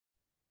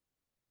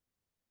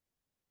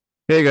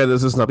Hey guys,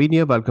 this is Naveen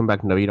here. Welcome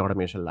back to Naveen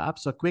Automation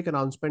Labs. A quick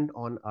announcement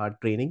on our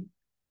training.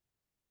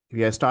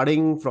 We are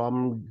starting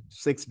from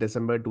 6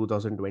 December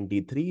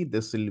 2023.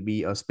 This will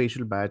be a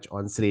special batch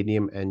on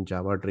Selenium and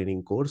Java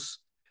training course.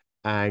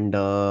 And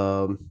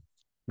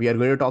we are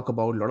going to talk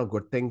about a lot of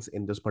good things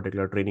in this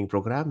particular training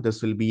program.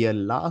 This will be a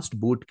last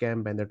boot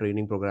camp and the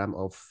training program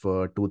of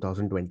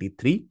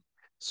 2023.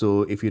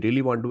 So if you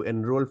really want to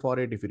enroll for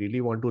it, if you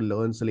really want to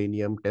learn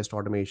Selenium, test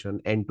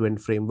automation,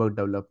 end-to-end framework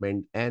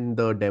development, and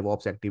the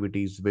DevOps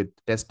activities with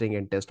testing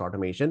and test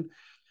automation,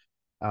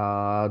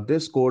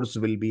 this course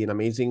will be an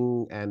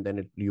amazing, and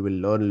then you will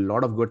learn a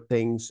lot of good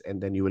things,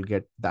 and then you will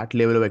get that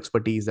level of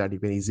expertise that you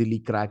can easily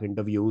crack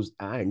interviews,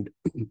 and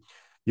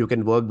you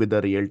can work with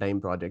the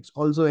real-time projects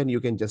also, and you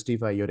can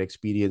justify your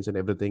experience and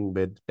everything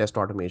with test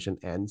automation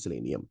and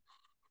Selenium.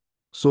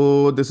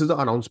 So this is the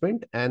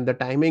announcement and the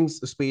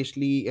timings,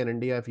 especially in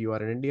India. If you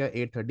are in India,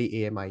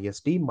 8:30 a.m.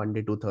 IST,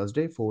 Monday to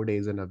Thursday, 4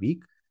 days in a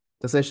week.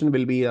 The session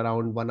will be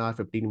around 1 hour,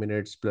 15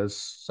 minutes, plus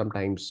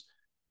sometimes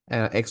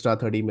extra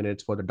 30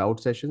 minutes for the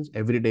doubt sessions.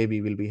 Every day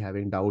we will be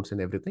having doubts and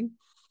everything.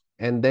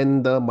 And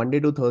then the Monday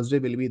to Thursday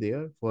will be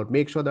there. For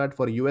make sure that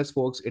for US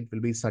folks, it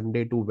will be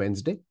Sunday to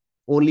Wednesday.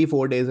 Only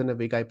 4 days in a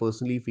week. I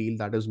personally feel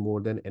that is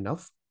more than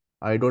enough.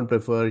 I don't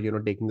prefer,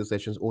 taking the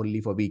sessions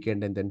only for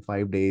weekend and then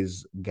 5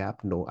 days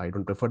gap. No, I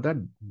don't prefer that.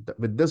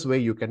 With this way,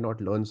 you cannot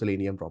learn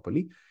Selenium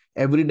properly.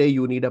 Every day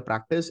you need a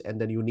practice,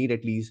 and then you need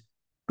at least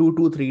 2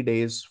 to 3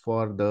 days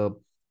for the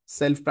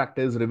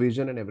self-practice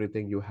revision and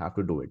everything. You have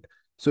to do it.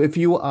 So if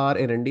you are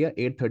in India,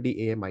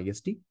 8:30 a.m.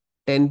 IST,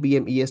 10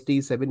 p.m.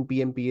 EST, 7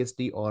 p.m.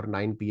 PST, or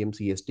 9 p.m.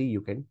 CST,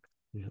 you can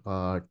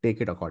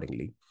take it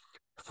accordingly.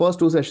 First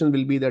two sessions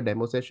will be the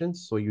demo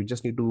sessions. So you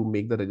just need to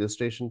make the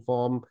registration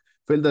form,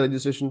 fill the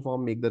registration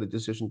form, make the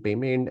registration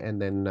payment,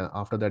 and then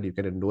after that, you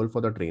can enroll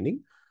for the training.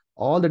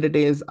 All the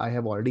details I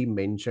have already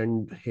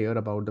mentioned here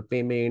about the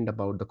payment,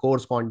 about the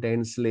course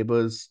content,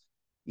 syllabus,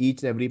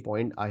 each and every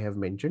point I have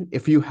mentioned.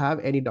 If you have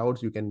any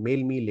doubts, you can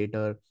mail me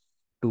later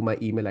to my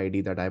email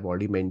ID that I've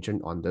already mentioned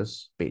on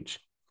this page.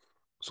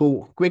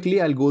 So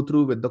quickly, I'll go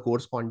through with the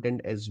course content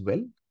as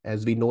well.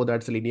 As we know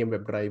that Selenium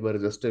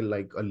WebDriver is still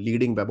like a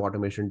leading web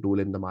automation tool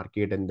in the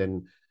market. And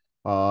then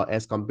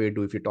as compared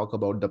to if you talk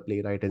about the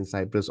Playwright and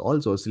Cypress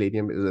also,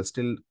 Selenium is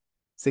still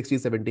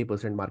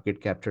 60-70%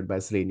 market captured by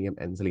Selenium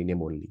and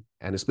Selenium only.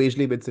 And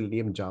especially with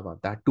Selenium Java,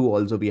 that too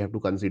also we have to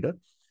consider.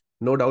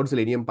 No doubt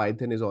Selenium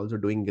Python is also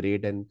doing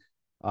great, and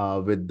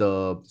with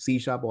the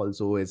C#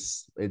 also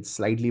it's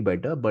slightly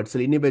better, but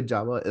Selenium with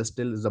Java is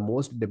the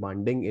most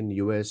demanding in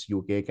US,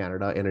 UK,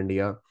 Canada, and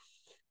India.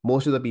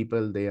 Most of the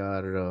people, they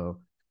are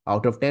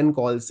out of 10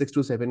 calls, 6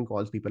 to 7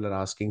 calls, people are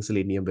asking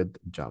Selenium with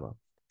Java.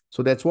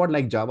 So that's what,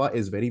 like, Java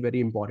is very, very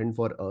important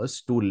for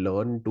us to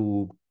learn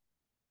to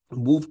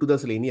move to the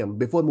Selenium.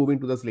 Before moving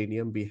to the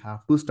Selenium, we have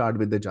to start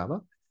with the Java.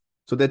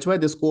 So that's why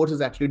this course is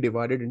actually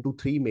divided into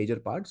three major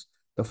parts.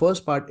 The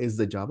first part is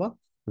the Java,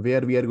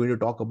 where we are going to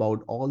talk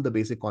about all the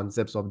basic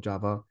concepts of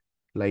Java,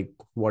 like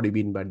what do you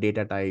mean by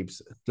data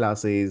types,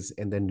 classes,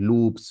 and then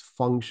loops,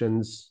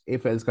 functions,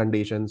 if-else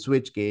conditions,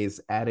 switch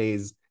case,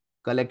 arrays,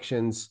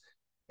 collections,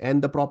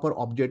 and the proper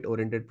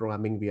object-oriented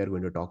programming. We are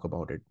going to talk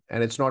about it.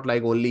 And it's not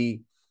like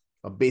only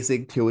a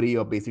basic theory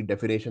or basic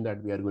definition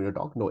that we are going to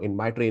talk. No, in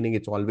my training,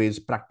 it's always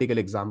practical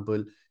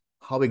example,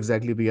 how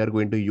exactly we are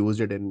going to use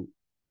it in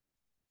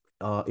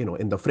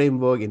the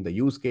framework, in the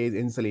use case,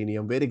 in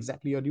Selenium, where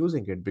exactly you're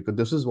using it. Because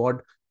this is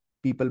what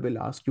people will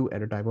ask you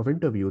at a time of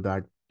interview,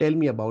 that tell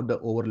me about the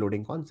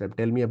overloading concept.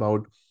 Tell me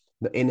about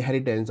the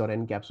inheritance or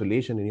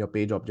encapsulation in your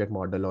page object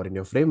model or in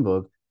your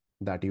framework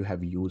that you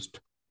have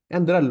used.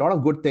 And there are a lot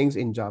of good things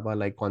in Java,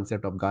 like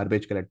concept of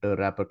garbage collector,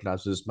 wrapper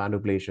classes,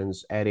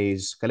 manipulations,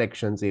 arrays,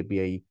 collections,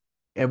 API,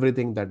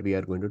 everything that we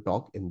are going to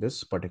talk in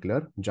this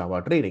particular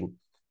Java training.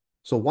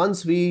 So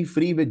once we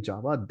free with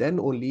Java, then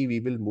only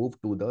we will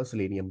move to the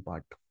Selenium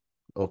part.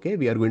 Okay,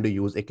 we are going to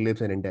use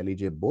Eclipse and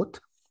IntelliJ both.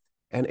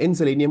 And in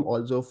Selenium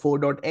also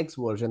 4.x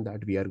version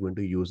that we are going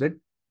to use it,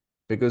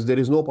 because there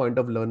is no point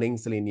of learning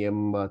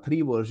Selenium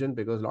 3 version,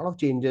 because a lot of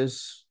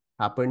changes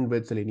happened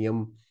with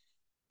Selenium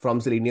from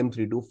Selenium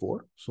 3 to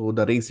 4. So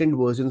the recent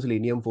version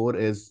Selenium 4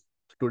 is,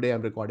 today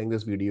I'm recording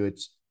this video,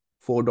 it's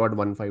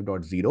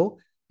 4.15.0.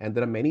 And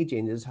there are many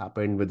changes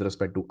happened with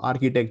respect to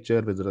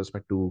architecture, with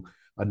respect to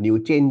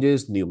new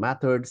changes, new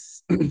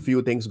methods.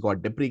 Few things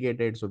got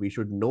deprecated. So we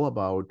should know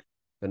about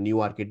the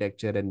new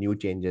architecture and new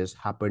changes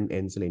happened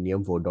in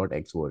Selenium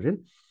 4.x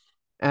version.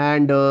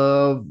 And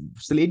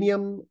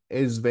Selenium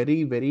is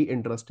very, very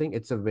interesting.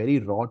 It's a very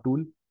raw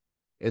tool.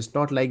 It's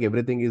not like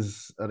everything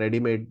is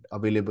ready-made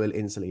available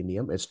in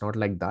Selenium. It's not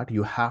like that.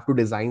 You have to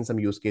design some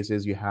use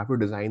cases. You have to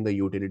design the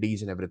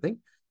utilities and everything.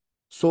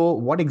 So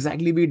what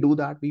exactly we do,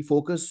 that we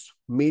focus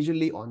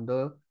majorly on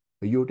the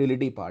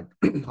utility part.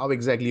 How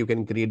exactly you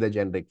can create the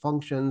generic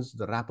functions,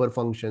 the wrapper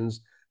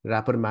functions,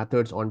 wrapper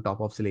methods on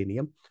top of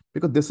Selenium,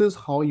 because this is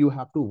how you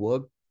have to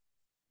work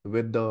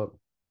with the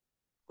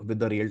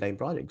real-time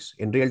projects.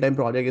 In real-time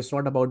project, it's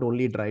not about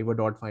only driver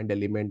dot find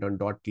element on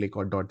dot click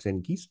or dot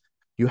send keys.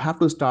 you have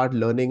to start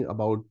learning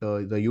about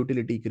the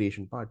utility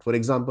creation part. For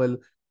example,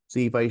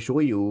 see if I show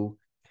you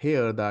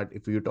here that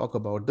if you talk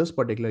about this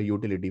particular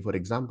utility, for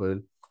example,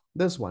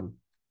 this one,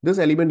 this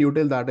element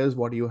util, that is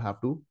what you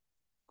have to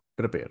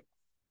prepare.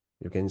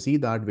 You can see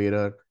that there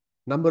are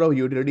number of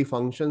utility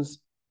functions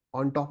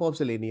on top of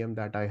Selenium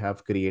that I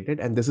have created.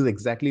 And this is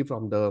exactly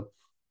from the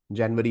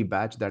January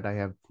batch that I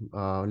have,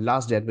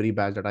 last January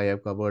batch that I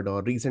have covered,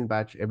 or recent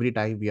batch. Every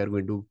time we are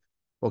going to,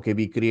 okay,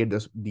 we create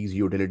these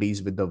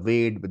utilities with the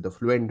wait, with the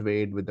fluent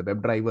wait, with the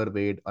WebDriver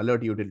wait,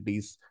 alert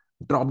utilities,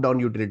 drop-down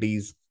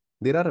utilities.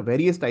 There are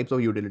various types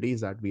of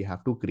utilities that we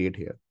have to create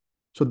here.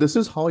 So this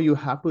is how you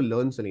have to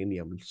learn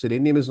Selenium.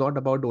 Selenium is not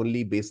about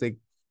only basic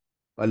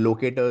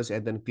locators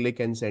and then click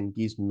and send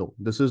keys. No,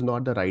 this is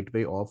not the right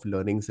way of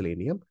learning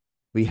Selenium.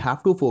 We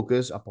have to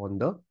focus upon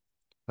the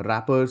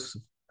wrappers,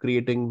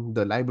 creating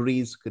the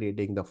libraries,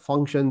 creating the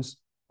functions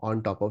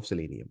on top of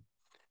Selenium.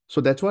 So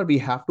that's why we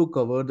have to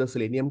cover the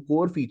Selenium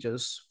core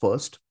features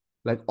first.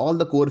 Like all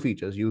the core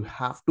features, you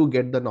have to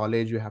get the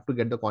knowledge, you have to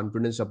get the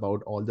confidence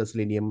about all the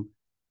Selenium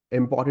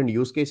important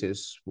use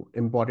cases,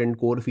 important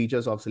core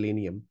features of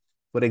Selenium.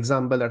 For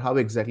example, that how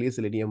exactly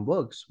Selenium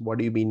works. What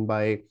do you mean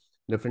by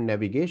different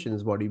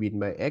navigations? What do you mean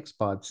by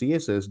XPath,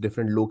 CSS,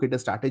 different locator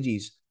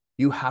strategies?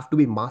 You have to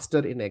be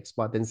master in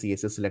XPath and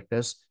CSS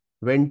selectors,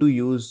 when to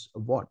use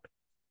what.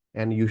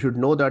 And you should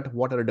know that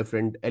what are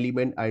different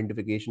element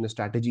identification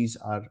strategies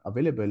are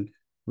available,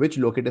 which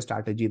locator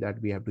strategy that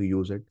we have to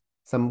use it.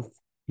 Some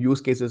use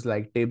cases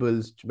like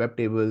tables, web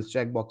tables,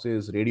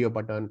 checkboxes, radio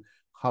button,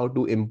 how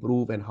to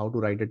improve and how to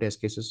write the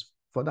test cases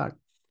for that.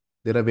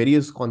 There are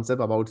various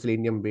concepts about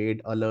Selenium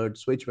wait, alert,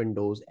 switch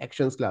windows,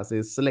 actions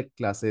classes, select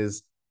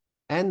classes,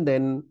 and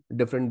then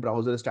different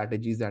browser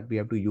strategies that we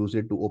have to use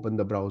it to open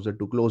the browser,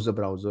 to close the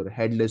browser,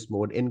 headless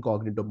mode,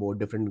 incognito mode,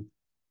 different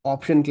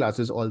option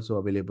classes also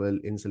available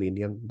in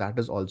Selenium. That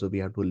is also we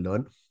have to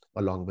learn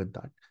along with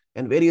that.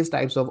 And various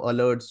types of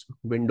alerts,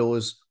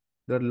 windows.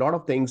 There are a lot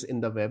of things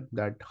in the web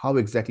that how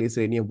exactly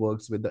Selenium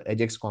works with the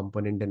Ajax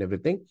component and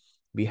everything.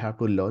 We have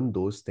to learn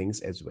those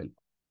things as well.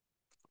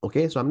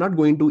 Okay, so I'm not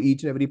going to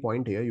each and every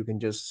point here. You can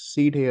just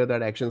see it here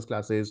that actions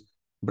classes,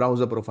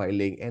 browser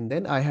profiling, and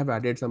then I have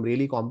added some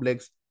really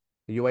complex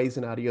UI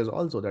scenarios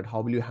also, that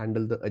how will you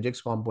handle the Ajax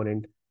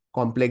component,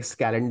 complex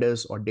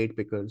calendars or date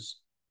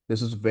pickers.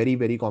 This is very,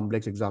 very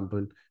complex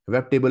example.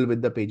 Web table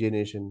with the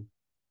pagination.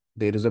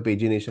 There is a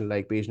pagination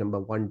like page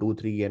number 1, 2,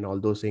 3, and all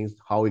those things.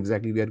 How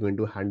exactly we are going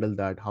to handle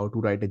that, how to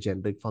write a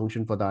generic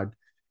function for that.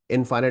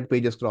 Infinite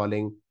page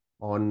scrolling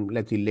on,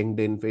 let's see,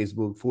 LinkedIn,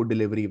 Facebook, food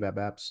delivery, web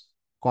apps,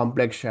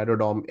 complex shadow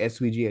DOM,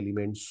 SVG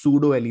elements,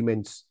 pseudo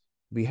elements.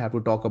 We have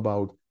to talk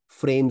about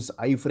frames,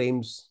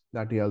 iframes,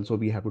 that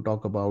we have to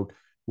talk about.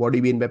 What do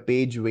you mean by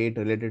page weight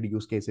related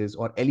use cases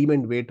or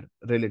element weight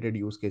related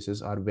use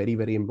cases are very,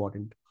 very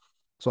important.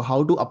 So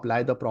how to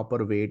apply the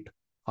proper weight,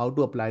 how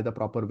to apply the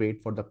proper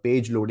weight for the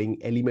page loading,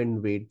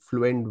 element weight,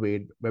 fluent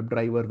weight,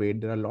 WebDriver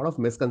weight. There are a lot of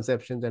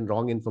misconceptions and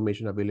wrong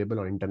information available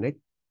on internet.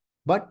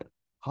 But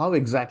how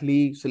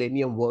exactly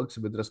Selenium works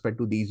with respect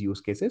to these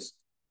use cases,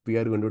 we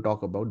are going to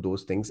talk about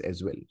those things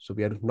as well. So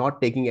we are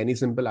not taking any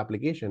simple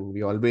application.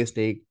 We always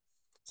take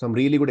some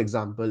really good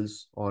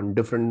examples on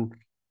different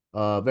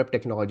web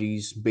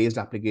technologies based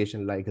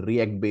application like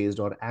React based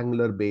or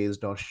Angular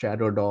based or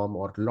Shadow DOM,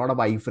 or a lot of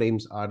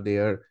iframes are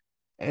there.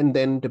 And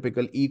then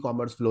typical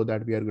e-commerce flow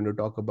that we are going to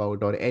talk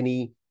about, or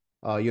any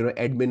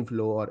admin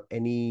flow, or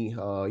any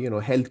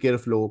healthcare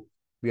flow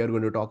we are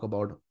going to talk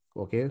about.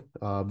 Okay,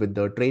 with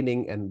the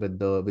training and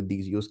with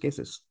these use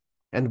cases.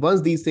 And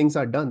once these things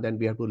are done, then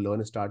we have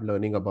to start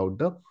learning about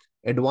the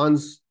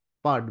advanced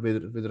part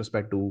with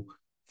respect to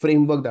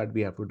framework that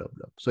we have to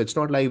develop. So it's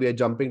not like we are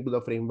jumping to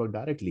the framework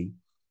directly.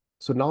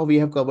 So now we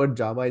have covered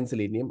Java and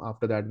Selenium.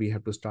 After that, we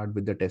have to start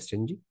with the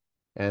TestNG.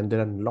 And there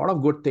are a lot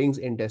of good things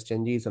in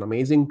TestNG. It's an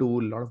amazing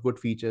tool. A lot of good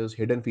features,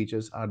 hidden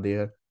features are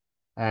there.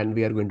 And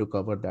we are going to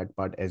cover that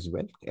part as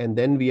well. And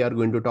then we are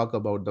going to talk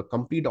about the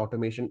complete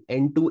automation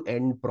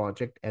end-to-end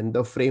project and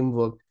the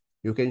framework.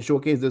 You can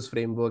showcase this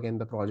framework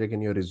and the project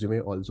in your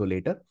resume also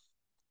later.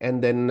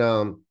 And then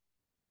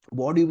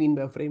what do you mean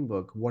by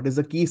framework? What is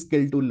the key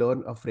skill to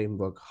learn a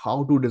framework?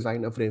 How to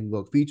design a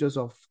framework? Features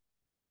of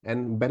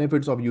and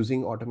benefits of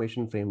using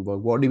automation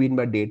framework. What do you mean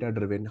by data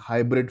driven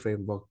hybrid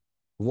framework?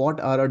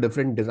 What are our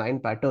different design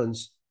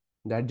patterns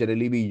that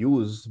generally we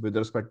use with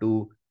respect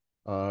to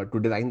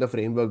design the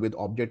framework with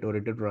object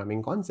oriented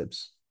programming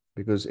concepts?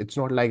 Because it's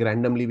not like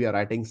randomly we are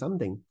writing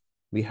something.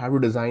 We have to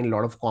design a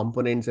lot of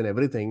components and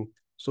everything.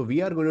 So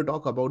we are going to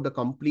talk about the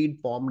complete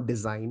form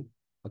design,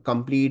 a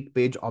complete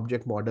page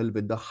object model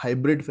with the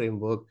hybrid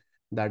framework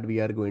that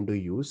we are going to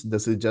use.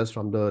 This is just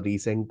from the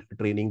recent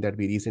training that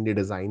we recently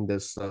designed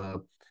this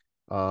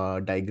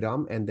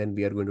diagram, and then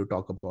we are going to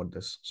talk about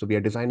this. So we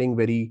are designing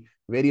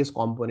various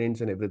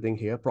components and everything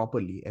here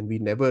properly, and we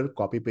never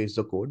copy paste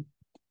the code.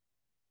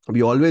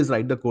 We always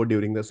write the code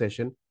during the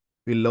session.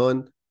 We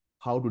learn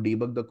how to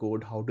debug the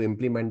code, how to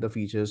implement the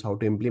features, how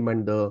to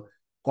implement the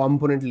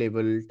component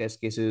level test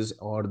cases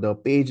or the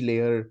page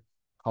layer,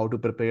 how to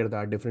prepare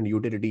that, different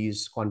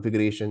utilities,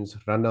 configurations,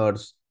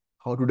 runners,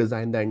 how to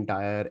design the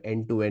entire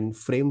end-to-end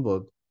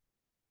framework,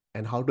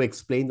 and how to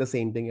explain the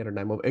same thing at a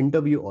time of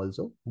interview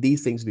also.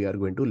 These things we are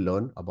going to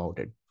learn about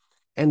it.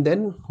 And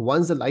then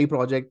once the live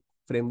project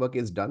framework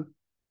is done,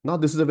 now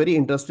this is a very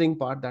interesting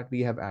part that we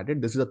have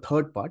added. This is the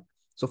third part.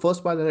 So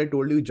first part that I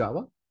told you,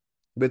 Java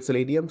with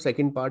Selenium.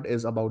 Second part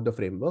is about the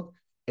framework.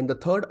 And the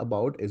third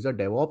about is the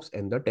DevOps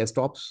and the test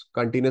ops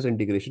continuous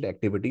integration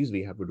activities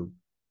we have to do.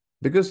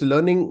 Because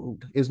learning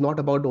is not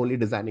about only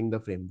designing the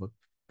framework.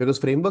 Because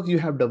framework you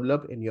have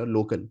developed in your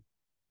local,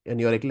 in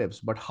your Eclipse,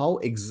 but how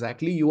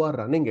exactly you are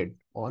running it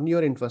on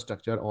your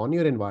infrastructure, on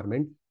your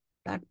environment,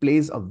 that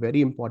plays a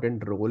very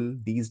important role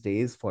these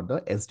days for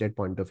the SDET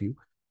point of view.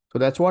 So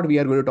that's what we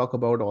are going to talk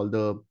about, all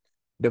the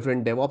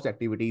different DevOps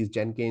activities,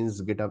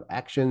 Jenkins, GitHub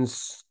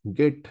Actions,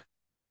 Git,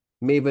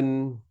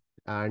 Maven,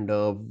 and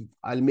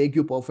I'll make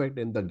you perfect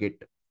in the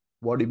Git.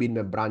 What do you mean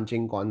by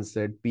branching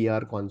concept,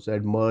 PR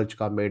concept, merge,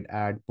 commit,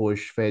 add,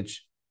 push,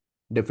 fetch,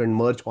 different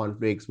merge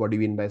conflicts? What do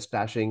you mean by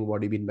stashing? What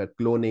do you mean by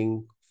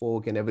cloning,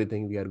 fork, and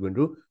everything? We are going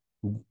to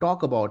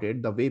talk about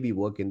it the way we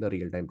work in the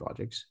real-time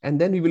projects. And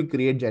then we will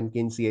create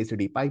Jenkins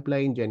CI/CD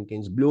pipeline,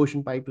 Jenkins Blue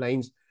Ocean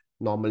pipelines,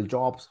 normal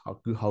jobs, how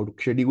to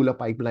schedule a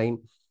pipeline,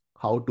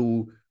 how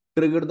to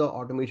trigger the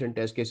automation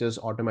test cases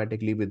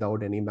automatically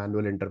without any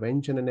manual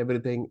intervention and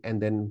everything.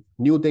 And then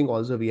new thing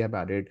also we have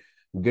added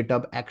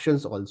GitHub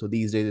Actions also.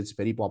 These days it's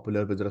very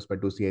popular with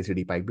respect to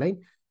CI/CD pipeline.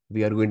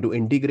 We are going to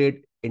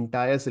integrate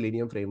entire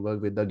Selenium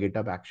framework with the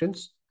GitHub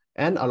Actions,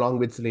 and along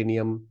with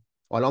Selenium,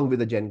 along with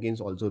the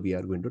Jenkins also, we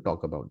are going to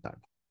talk about that.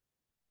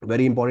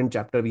 Very important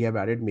chapter we have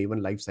added,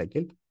 Maven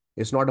lifecycle.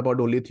 It's not about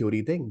only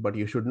theory thing, but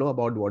you should know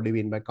about what do you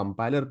mean by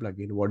compiler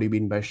plugin, what do you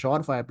mean by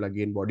Surefire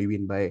plugin, what do you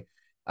mean by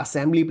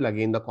assembly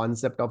plugin, the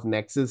concept of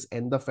Nexus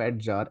and the fat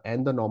jar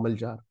and the normal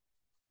jar.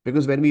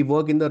 Because when we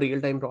work in the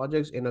real-time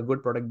projects in a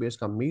good product-based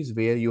companies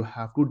where you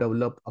have to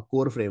develop a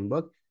core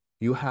framework,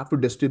 you have to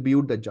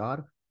distribute the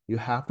jar, you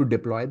have to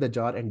deploy the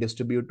jar and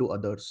distribute to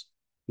others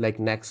like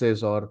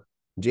Nexus or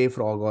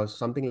JFrog or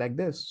something like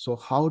this. So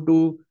how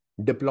to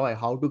deploy,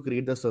 how to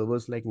create the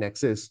servers like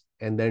Nexus,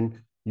 and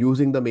then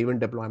using the Maven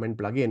deployment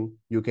plugin,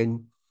 you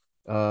can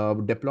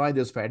deploy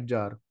this fat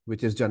jar,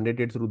 which is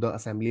generated through the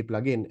assembly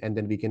plugin, and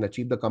then we can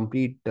achieve the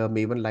complete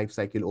Maven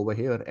lifecycle over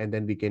here, and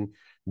then we can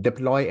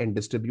deploy and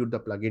distribute the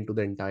plugin to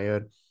the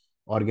entire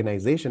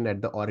organization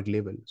at the org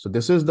level. So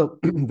this is the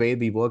way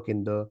we work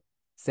in the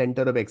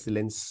center of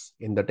excellence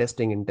in the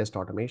testing and test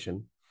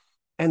automation.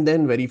 And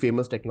then very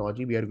famous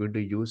technology we are going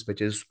to use,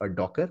 which is a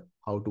Docker,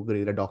 how to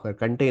create a Docker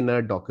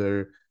container,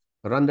 Docker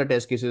run the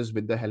test cases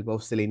with the help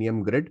of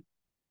Selenium Grid.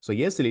 So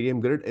yes,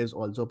 Selenium Grid is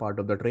also part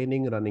of the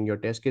training, running your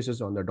test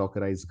cases on the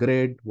Dockerized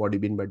grid. What do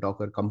you mean by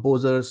Docker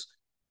composers?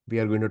 We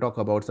are going to talk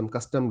about some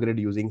custom grid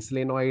using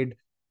Selenoid,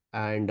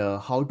 and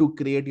how to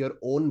create your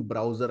own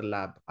browser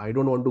lab. I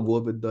don't want to go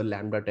with the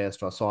Lambda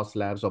test or Sauce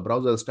Labs or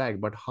browser stack,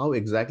 but how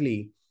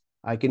exactly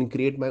I can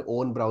create my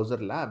own browser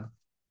lab,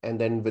 and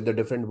then with the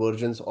different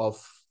versions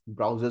of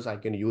browsers, I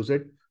can use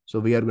it. So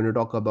we are going to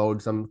talk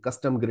about some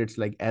custom grids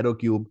like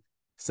AeroCube,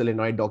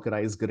 Selenoid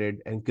Dockerized grid,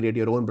 and create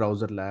your own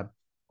browser lab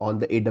on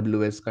the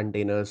AWS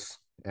containers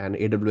and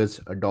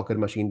AWS Docker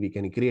machine. We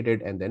can create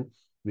it, and then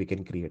we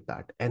can create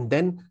that. And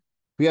then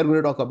we are going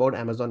to talk about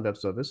Amazon Web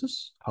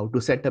Services, how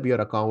to set up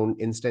your account,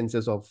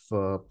 instances of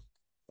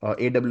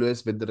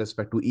AWS with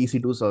respect to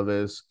EC2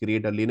 service,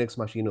 create a Linux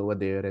machine over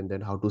there, and then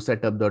how to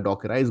set up the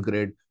Dockerized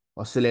grid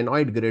or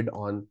Selenoid grid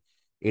on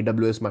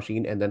AWS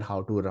machine, and then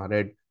how to run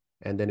it.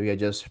 And then we are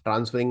just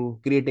transferring,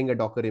 creating a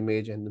Docker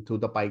image, and through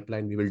the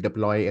pipeline, we will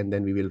deploy, and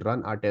then we will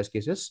run our test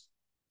cases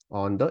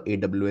on the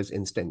AWS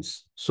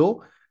instance.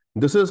 So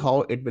this is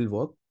how it will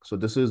work. So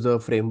this is the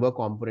framework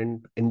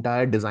component,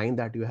 entire design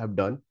that you have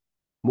done.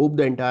 Move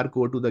the entire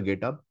code to the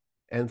GitHub.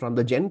 And from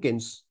the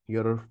Jenkins,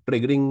 you're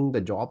triggering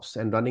the jobs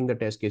and running the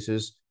test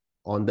cases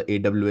on the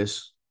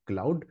AWS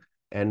cloud.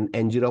 And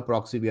Nginx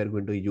proxy, we are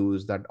going to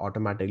use that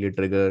automatically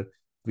trigger.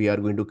 We are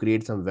going to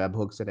create some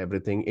webhooks and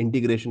everything,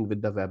 integration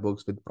with the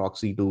webhooks with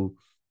proxy to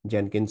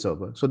Jenkins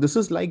server. So this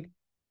is like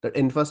the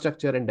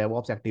infrastructure and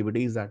DevOps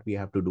activities that we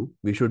have to do.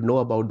 We should know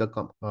about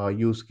the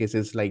use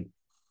cases, like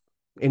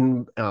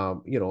in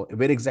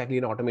where exactly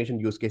in automation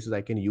use cases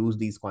I can use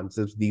these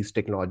concepts, these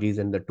technologies,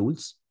 and the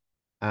tools.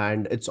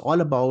 And it's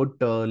all about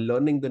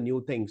learning the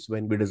new things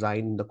when we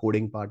design, the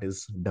coding part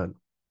is done.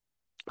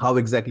 How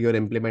exactly you're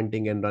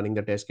implementing and running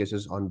the test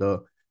cases on the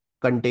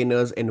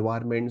containers,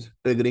 environments,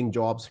 triggering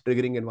jobs,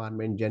 triggering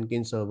environment,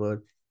 Jenkins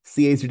server,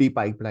 CI/CD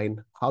pipeline,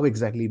 how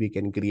exactly we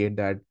can create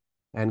that,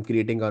 and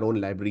creating our own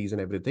libraries and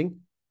everything.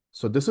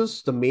 So this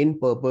is the main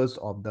purpose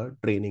of the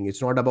training.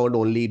 It's not about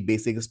only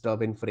basic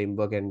stuff in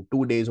framework and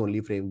 2 days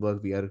only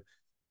framework.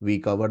 We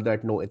cover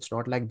that. No, it's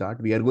not like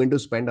that. We are going to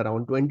spend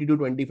around 20 to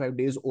 25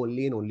 days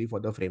only and only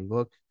for the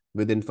framework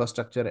with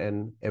infrastructure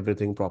and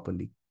everything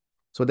properly.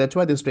 So that's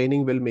why this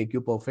training will make you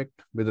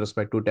perfect with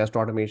respect to test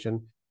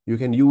automation. You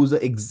can use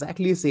the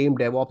exactly same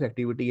DevOps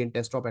activity and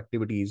test op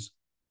activities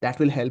that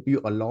will help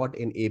you a lot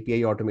in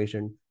API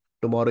automation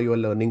Tomorrow you are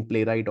learning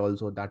Playwright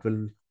also. That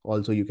will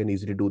also, you can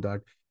easily do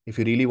that. If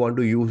you really want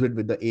to use it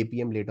with the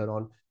APM later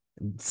on,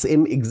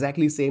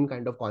 exactly same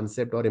kind of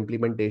concept or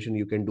implementation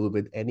you can do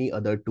with any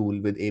other tool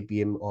with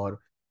APM or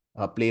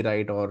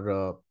Playwright,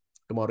 or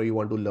tomorrow you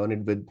want to learn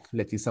it with,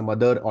 let's say, some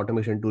other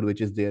automation tool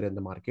which is there in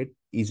the market.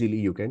 Easily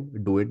you can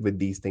do it with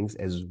these things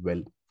as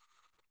well.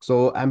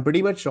 So I'm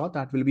pretty much sure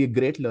that will be a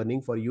great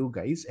learning for you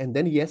guys. And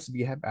then yes,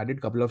 we have added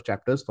a couple of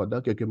chapters for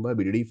the Cucumber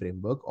BDD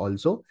framework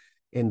also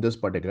in this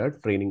particular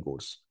training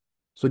course.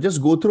 So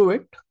just go through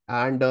it.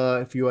 And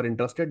if you are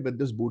interested with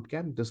this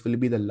bootcamp, this will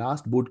be the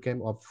last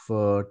bootcamp of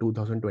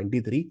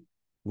 2023.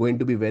 Going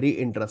to be very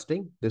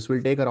interesting. This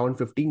will take around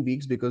 15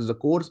 weeks because the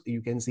course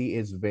you can see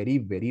is very,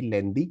 very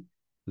lengthy.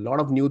 A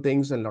lot of new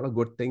things and a lot of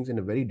good things in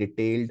a very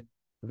detailed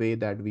way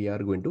that we are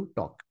going to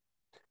talk.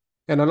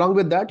 And along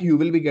with that, you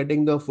will be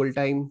getting the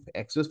full-time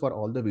access for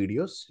all the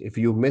videos. If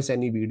you miss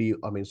any video,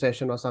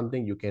 session or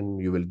something,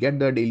 you will get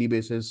the daily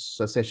basis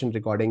session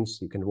recordings.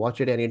 You can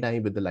watch it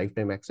anytime with the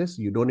lifetime access.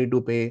 You don't need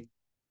to pay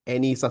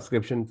any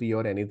subscription fee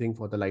or anything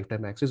for the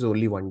lifetime access,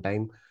 only one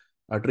time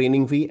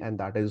training fee, and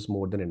that is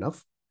more than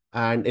enough.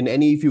 And in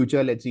any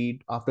future, let's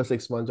see, after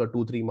 6 months or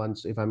 2, 3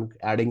 months, if I'm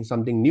adding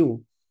something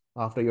new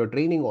after your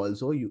training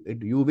also, you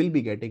will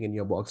be getting in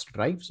your boxed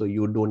drive. So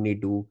you don't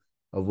need to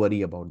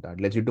worry about that.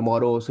 Let's say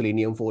tomorrow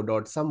Selenium 4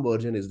 dot some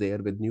version is there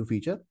with new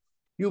feature.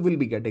 You will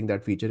be getting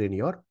that feature in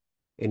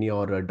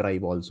your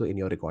drive also in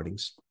your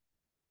recordings.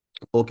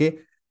 Okay,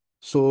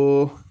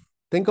 so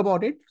think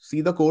about it.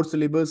 See the course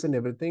syllabus and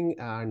everything,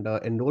 and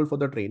enroll for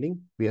the training.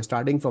 We are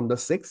starting from the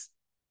 6th.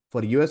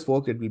 For US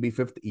folks, it will be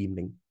 5th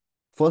evening.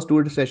 First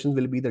 2 sessions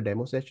will be the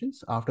demo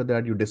sessions. After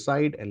that, you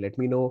decide and let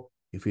me know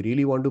if you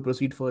really want to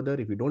proceed further.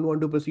 If you don't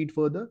want to proceed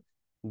further,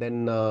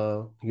 then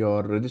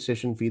your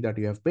registration fee that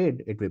you have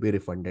paid, it will be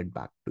refunded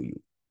back to you.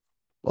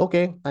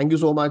 Okay, thank you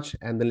so much.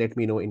 And then let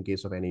me know in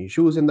case of any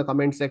issues in the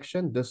comment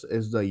section. This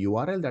is the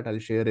URL that I'll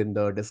share in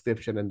the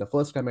description in the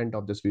first comment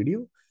of this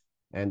video,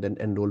 and then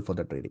enroll for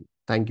the training.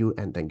 Thank you,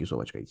 and thank you so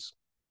much, guys.